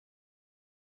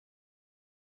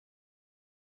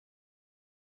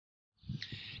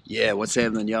Yeah, what's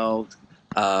happening, y'all?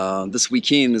 This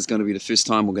weekend is going to be the first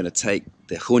time we're going to take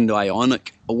the Hyundai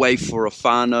IONIQ away for a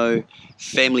whānau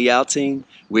family outing.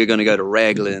 We're going to go to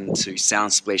Raglan to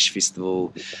Sound Splash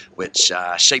Festival, which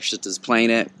Shapeshifter's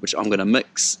playing at, which I'm going to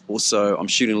mix. Also, I'm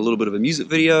shooting a little bit of a music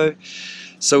video.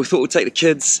 So we thought we'd take the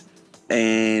kids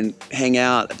and hang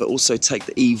out, but also take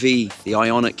the EV, the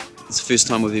IONIQ. It's the first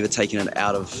time we've ever taken it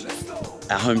out of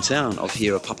our hometown of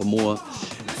here at Papamoa,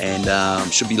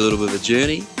 and should be a little bit of a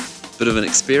journey, bit of an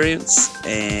experience.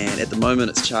 And at the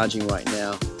moment it's charging right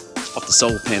now off the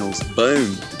solar panels.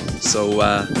 Boom. So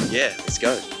yeah, let's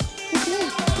go.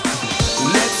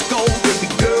 Let's go, baby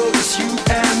girl, it's you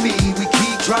and me. We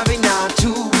keep driving on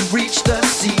till we reach the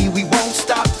sea. We won't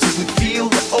stop till we feel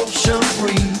the ocean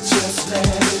breathe. Just let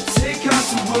it take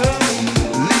us away.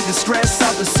 Leave the stress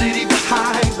of the city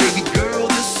behind. Baby girl,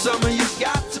 this summer you've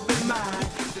got to be mine.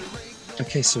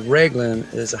 Okay, so Raglan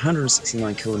is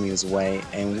 169 kilometers away,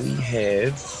 and we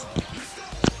have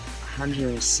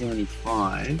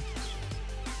 175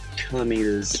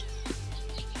 kilometers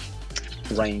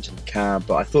range in the car,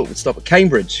 but I thought we'd stop at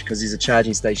Cambridge because there's a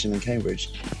charging station in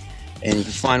Cambridge. And you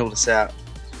can find all this out.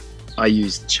 I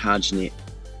used ChargeNet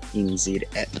NZ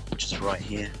app, which is right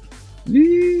here.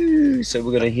 Woo! So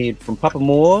we're going to head from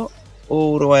Papamoa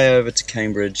all the way over to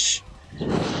Cambridge,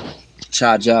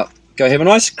 charge up, go have an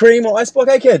ice cream or ice block,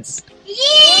 eh kids?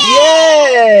 Yeah!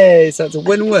 Yay! So it's a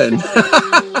win-win.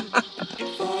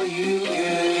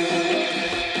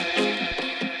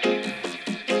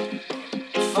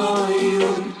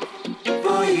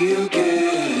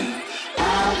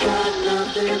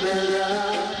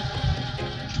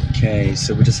 Okay,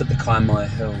 so we just hit the Kaimai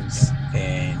Hills,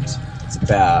 and it's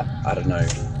about, I don't know,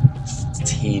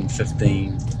 10,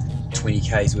 15, 20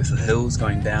 k's worth of hills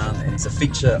going down, and it's a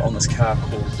feature on this car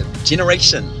called the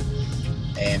Generation.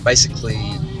 And basically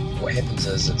what happens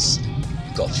is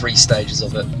you've got 3 stages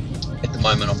of it. At the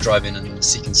moment I'm driving in the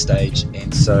 2nd stage,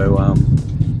 and so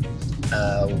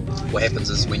what happens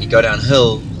is when you go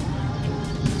downhill,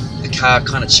 the car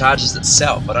kind of charges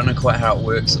itself. I don't know quite how it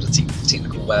works, or the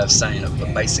technical way of saying it,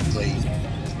 but basically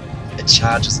it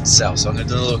charges itself. So I'm going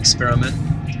to do a little experiment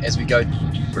as we go.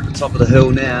 We're at the top of the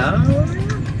hill now.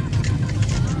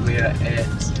 We are at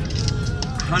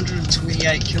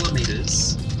 128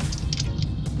 kilometers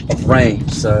of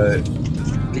range, so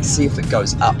let's see if it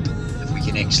goes up, if we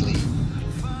can actually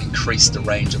increase the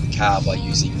range of the car by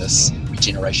using this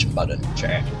regeneration button.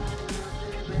 Okay,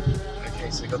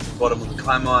 so we got to the bottom of the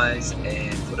Kaimais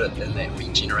and put it in that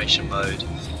regeneration mode,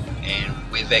 and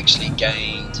we've actually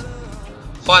gained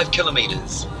 5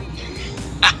 kilometers.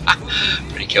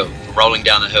 Pretty cool. We're rolling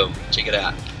down the hill. Check it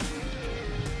out.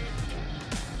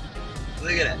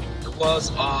 Look at it. It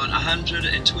was on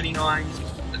 129,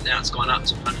 but now it's gone up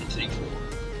to 134.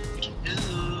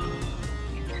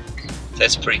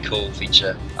 That's a pretty cool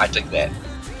feature. I dig that.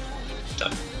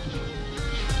 Done.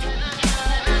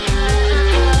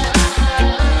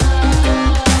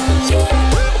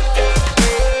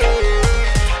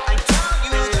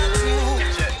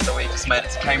 So we just made it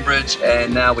to Cambridge,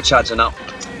 and now we're charging up.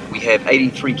 We have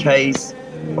 83 k's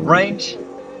of range.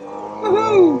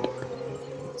 Woohoo!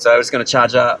 So we're just going to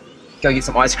charge up, go get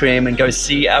some ice cream, and go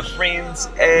see our friends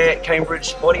at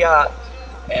Cambridge Body Art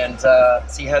and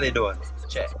see how they're doing.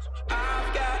 Chat.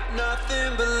 I've got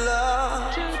nothing but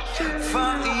love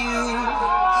for you.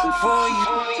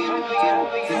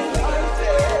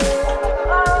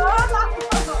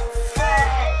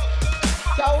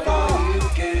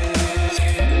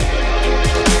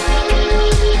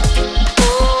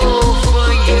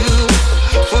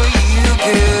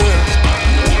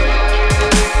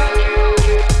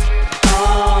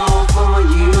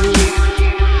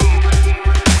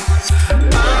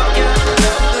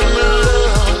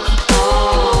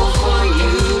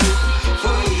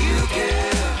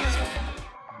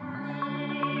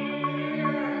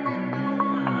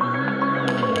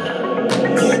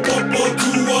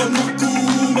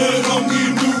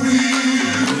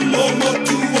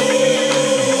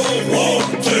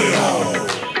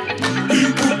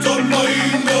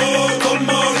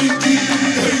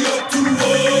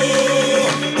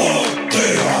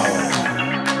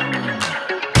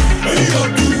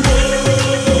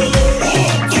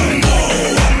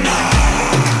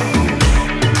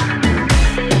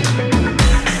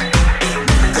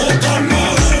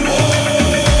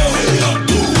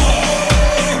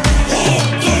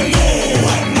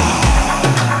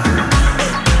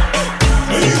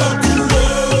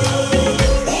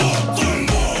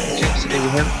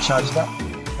 Charged up.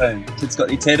 Boom. Kids got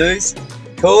their tattoos.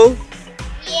 Cool?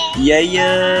 Yeah.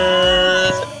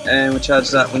 Yeah. And we're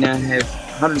charged up. We now have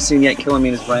 178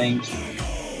 kilometers range.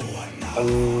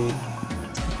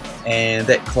 And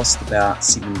that cost about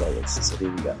 $7. So there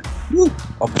we go. Woo.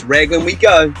 Off to Raglan we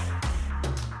go.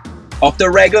 Off to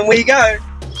Raglan we go.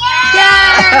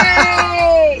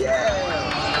 Yay! Yeah.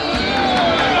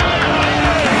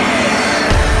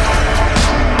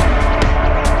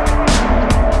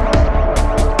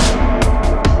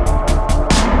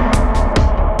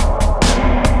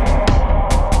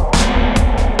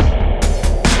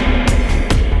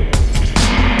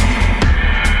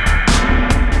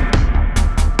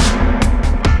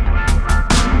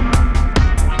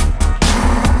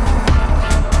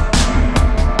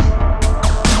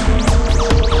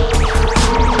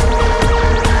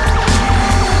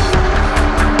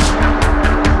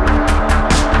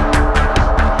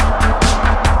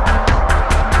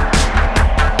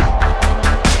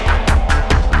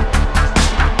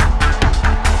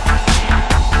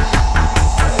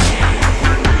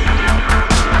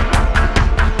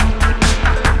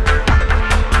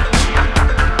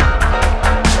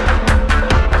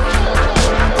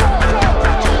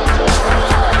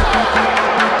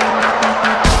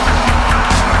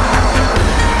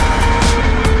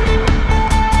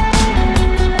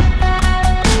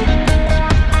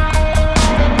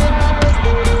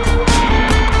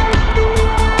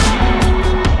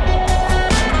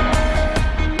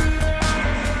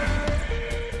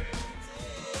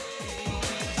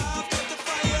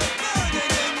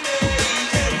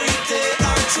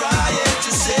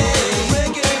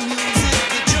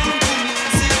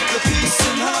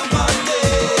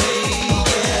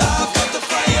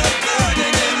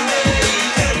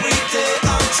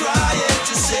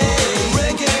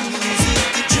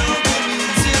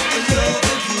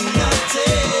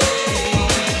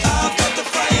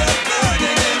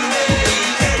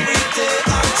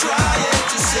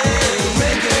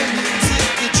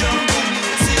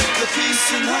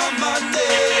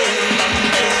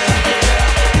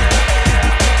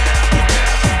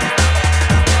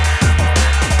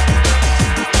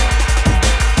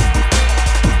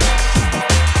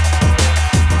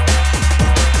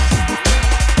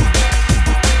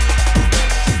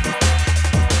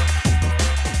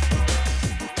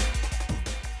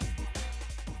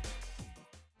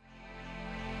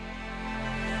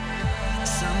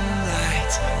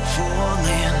 Sunlight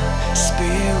falling,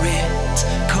 spirit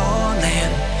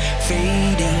calling,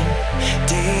 fading,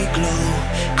 day glow,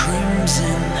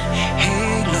 crimson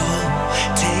halo,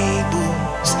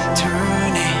 tables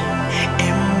turning,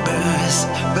 embers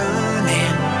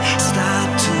burning,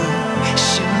 start to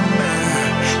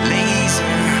shimmer,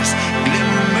 lasers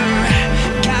glimmer,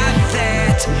 got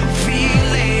that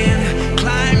feeling,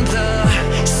 climb the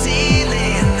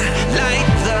ceiling, light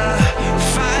the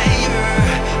fire,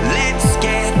 let's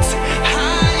get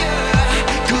higher,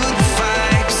 good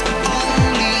vibes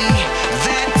only,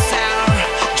 that's our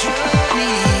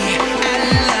journey,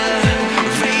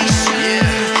 elevation,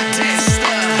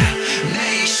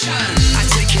 destination. I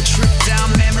take a trip down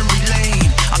memory lane,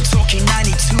 I'm talking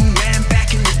 92, man,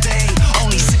 back in the day,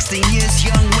 only 16 years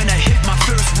young when I hit my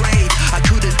first rave. I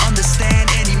couldn't understand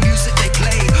any music they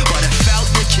played, but I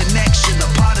felt the connection, a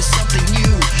part of something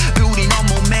new, building on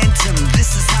momentum,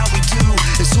 this is how we do.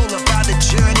 It's all about the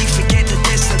journey, forget the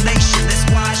destination. That's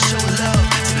why I show love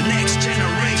to the next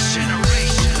generation.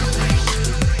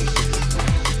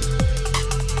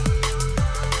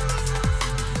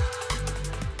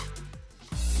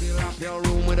 Fill up your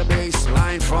room with a bass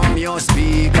line from your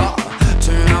speaker.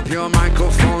 Turn up your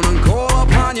microphone and call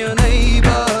upon your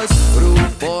neighbors.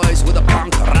 Rude boys with the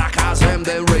punk rockers and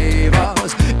the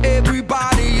ravers.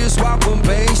 Everybody is welcome,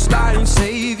 bassline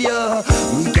savior.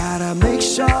 We gotta make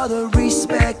sure the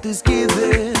respect is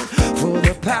given for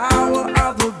the power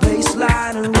of the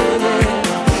bassline and rhythm.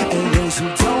 And those who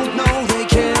don't know, they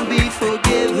can be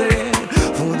forgiven,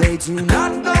 for they do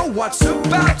not know what's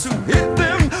about to hit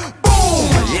them. Boom!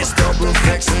 It's double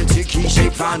effects and tiki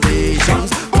shape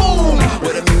foundations. Boom!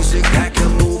 With a music that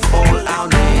can move all our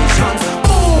nations.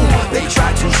 Boom! They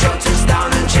try to shut us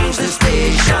down and change the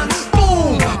station.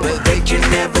 Boom! But they can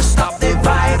never stop their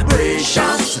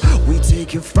vibrations. We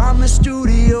take it from the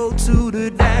studio to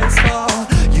the dance floor.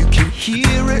 You can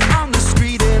hear it on the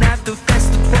street and at the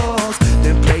festivals.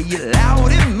 Then play it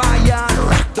loud in my yard,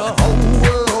 rock the whole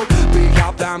world. Pick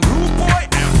up them rude boy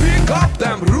and pick up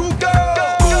them rude girl.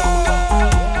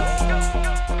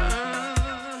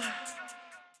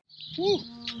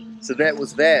 So that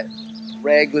was that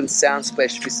Raglan Sound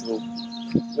Splash Festival.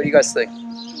 What do you guys think?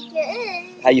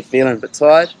 Good. How you feeling? A bit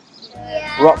tired?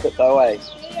 Yeah. Rock it though, eh?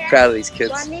 Yeah. Proud of these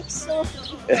kids. My neck's sore.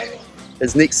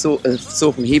 His neck's sore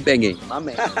from headbanging. My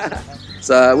man.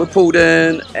 So we're pulled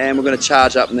in and we're going to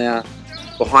charge up now.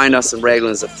 behind us in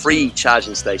Raglan is a free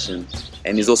charging station,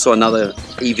 and there's also another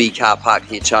EV car park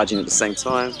here charging at the same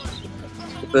time.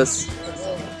 Look at this.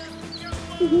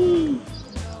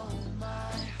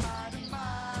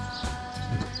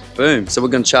 Boom. So we're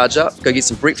going to charge up, go get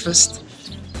some breakfast,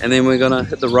 and then we're going to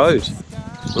hit the road.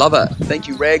 Love it. Thank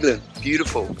you, Raglan.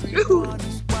 Beautiful.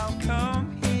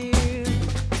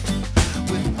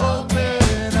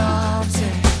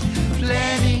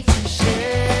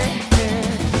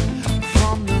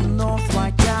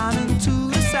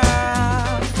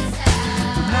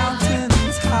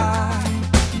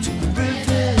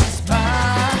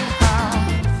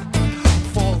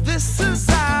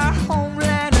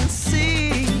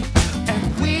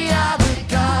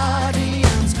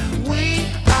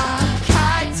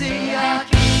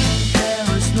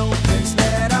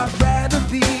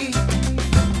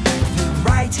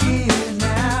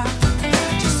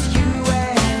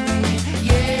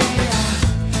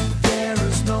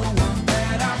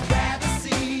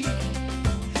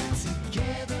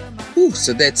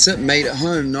 So that's it, made it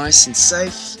home nice and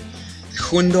safe.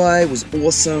 Hyundai was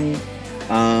awesome.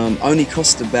 Only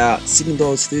cost about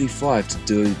 $7.35 to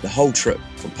do the whole trip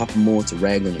from Papamoa to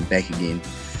Raglan and back again.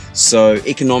 So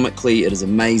economically it is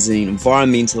amazing,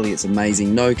 environmentally it's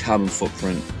amazing, no carbon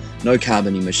footprint, no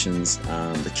carbon emissions.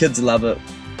 The kids love it,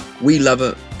 we love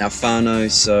it, our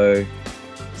whānau, so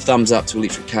thumbs up to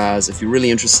electric cars. If you're really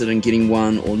interested in getting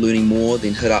one or learning more,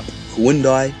 then hit up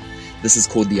Hyundai. This is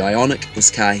called the IONIQ,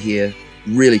 this car here.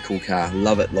 Really cool car,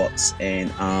 love it lots,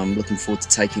 and I'm looking forward to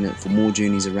taking it for more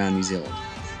journeys around New Zealand.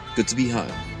 Good to be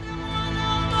home.